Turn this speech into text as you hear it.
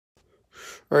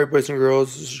Alright, boys and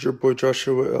girls, this is your boy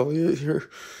Joshua Elliott here,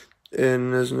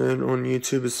 and as known on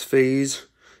YouTube as Phase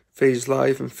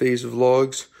Live, and Phase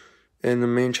Vlogs, and the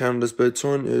main channel this boat's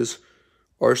on is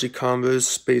RC Combos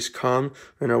space com,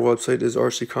 and our website is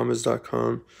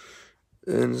rccombos.com,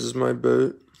 and this is my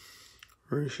boat,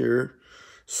 right here.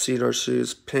 Seat RC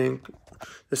is pink,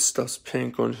 this stuff's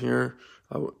pink on here,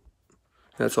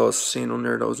 that's all it's seen on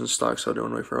there that was in stock, so I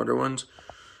don't wait for other ones.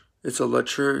 It's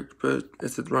electric, but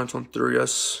it runs on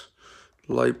 3S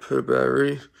LiPo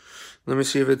battery. Let me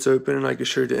see if it's open and I can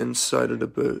show you the inside of the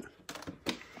boat.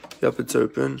 Yep, it's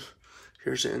open.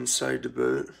 Here's the inside of the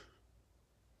boat.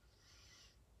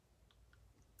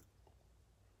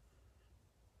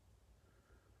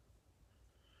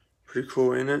 Pretty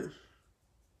cool, ain't it?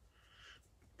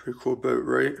 Pretty cool boat,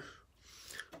 right?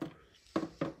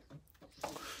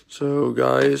 So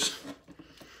guys,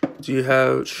 do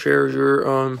you share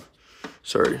your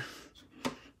sorry,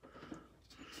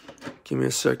 give me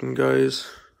a second, guys.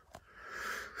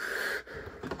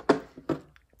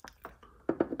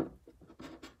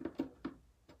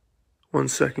 One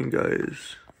second,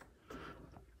 guys.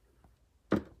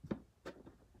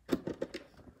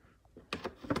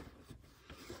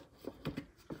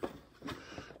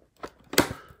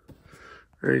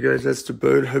 Alright guys, that's the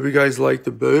boat. Hope you guys like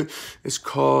the boat. It's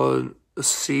called a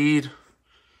Seed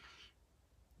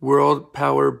World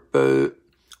Power Boat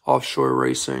Offshore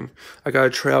Racing. I got a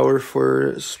trailer for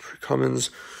it. It's coming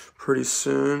pretty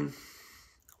soon.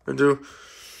 And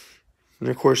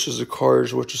of course there's the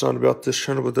cars, which is not about this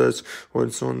channel, but that's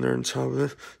what's on there on top of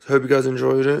it. So I hope you guys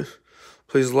enjoyed it.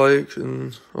 Please like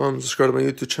and subscribe to my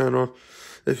YouTube channel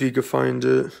if you can find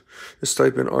it. Just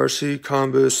type in RC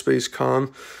Combos space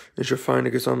com and you'll find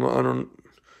it, because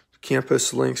can't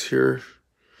post links here.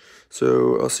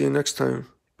 So I'll see you next time.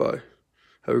 Bye.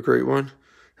 Have a great one.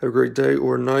 Have a great day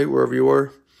or night, wherever you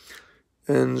are.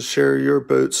 And share your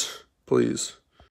boats, please.